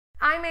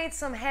I made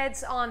some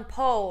heads on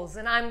poles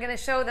and I'm gonna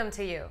show them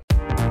to you.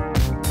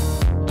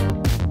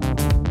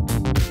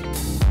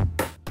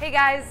 Hey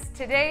guys,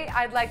 today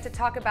I'd like to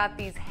talk about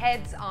these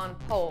heads on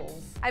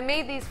poles. I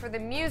made these for the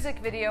music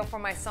video for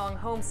my song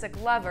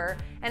Homesick Lover,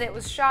 and it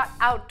was shot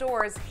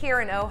outdoors here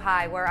in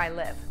Ojai where I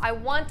live. I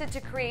wanted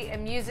to create a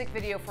music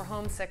video for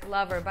Homesick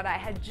Lover, but I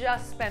had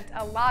just spent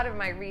a lot of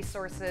my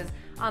resources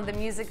on the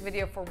music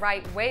video for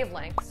Right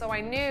Wavelength, so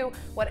I knew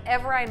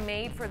whatever I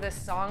made for this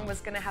song was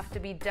going to have to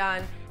be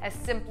done as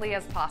simply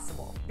as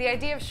possible. The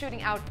idea of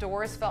shooting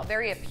outdoors felt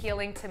very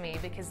appealing to me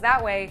because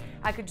that way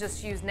I could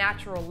just use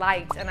natural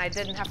light and I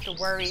didn't have to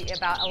worry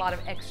about a lot of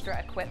extra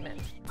equipment.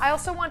 I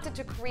also wanted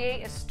to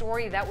create a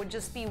story that would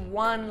just be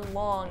one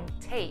long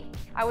take.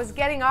 I was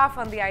getting off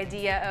on the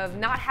idea of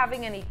not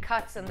having any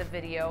cuts in the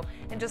video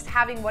and just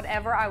having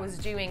whatever I was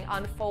doing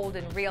unfold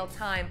in real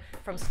time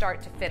from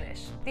start to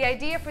finish. The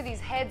idea for these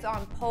heads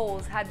on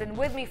poles had been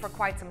with me for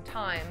quite some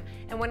time,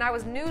 and when I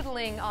was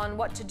noodling on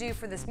what to do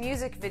for this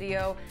music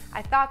video,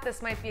 I thought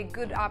this might be a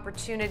good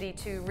opportunity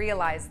to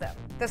realize them.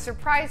 The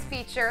surprise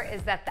feature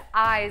is that the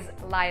eyes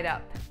light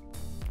up.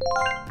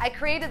 I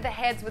created the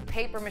heads with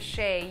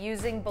paper-mache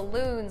using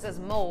balloons as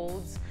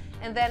molds,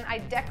 and then I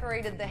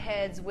decorated the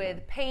heads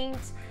with paint,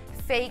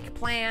 fake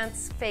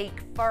plants,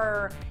 fake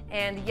fur,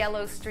 and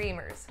yellow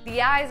streamers.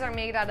 The eyes are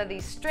made out of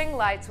these string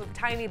lights with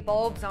tiny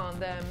bulbs on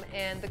them,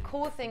 and the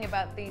cool thing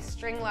about these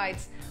string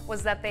lights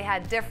was that they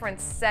had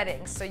different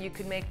settings, so you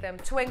could make them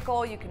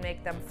twinkle, you could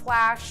make them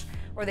flash,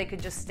 or they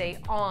could just stay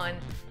on,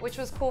 which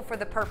was cool for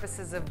the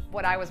purposes of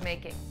what I was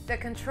making. The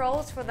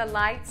controls for the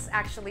lights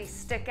actually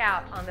stick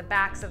out on the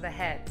backs of the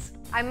heads.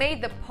 I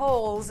made the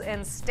poles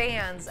and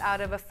stands out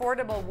of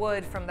affordable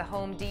wood from the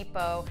Home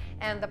Depot,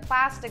 and the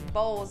plastic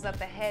bowls that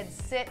the heads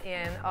sit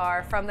in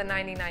are from the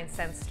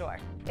 99-cent store.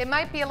 It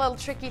might be a little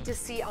tricky to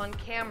see on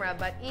camera,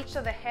 but each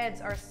of the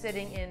heads are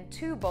sitting in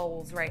 2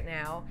 bowls right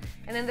now,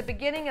 and in the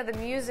beginning of the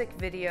music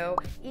video,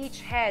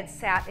 each head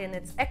sat in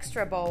its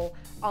extra bowl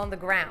on the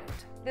ground.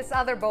 This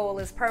other bowl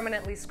is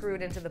permanently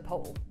screwed into the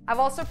pole. I've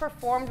also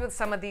performed with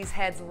some of these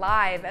heads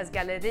live as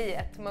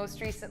galleriet,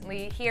 most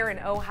recently here in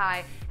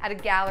Ojai at a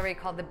gallery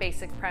called The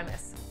Basic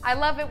Premise. I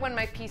love it when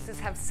my pieces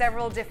have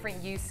several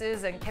different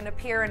uses and can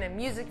appear in a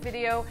music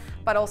video,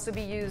 but also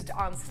be used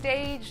on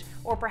stage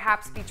or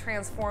perhaps be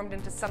transformed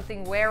into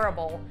something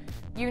wearable,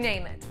 you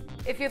name it.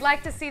 If you'd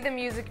like to see the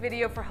music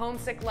video for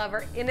Homesick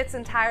Lover in its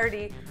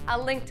entirety,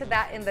 I'll link to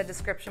that in the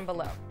description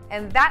below.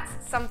 And that's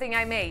something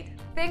I made.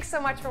 Thanks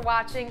so much for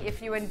watching.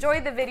 If you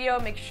enjoyed the video,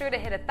 make sure to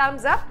hit a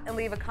thumbs up and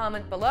leave a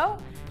comment below.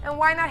 And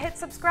why not hit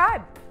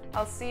subscribe?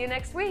 I'll see you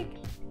next week.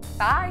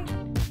 Bye.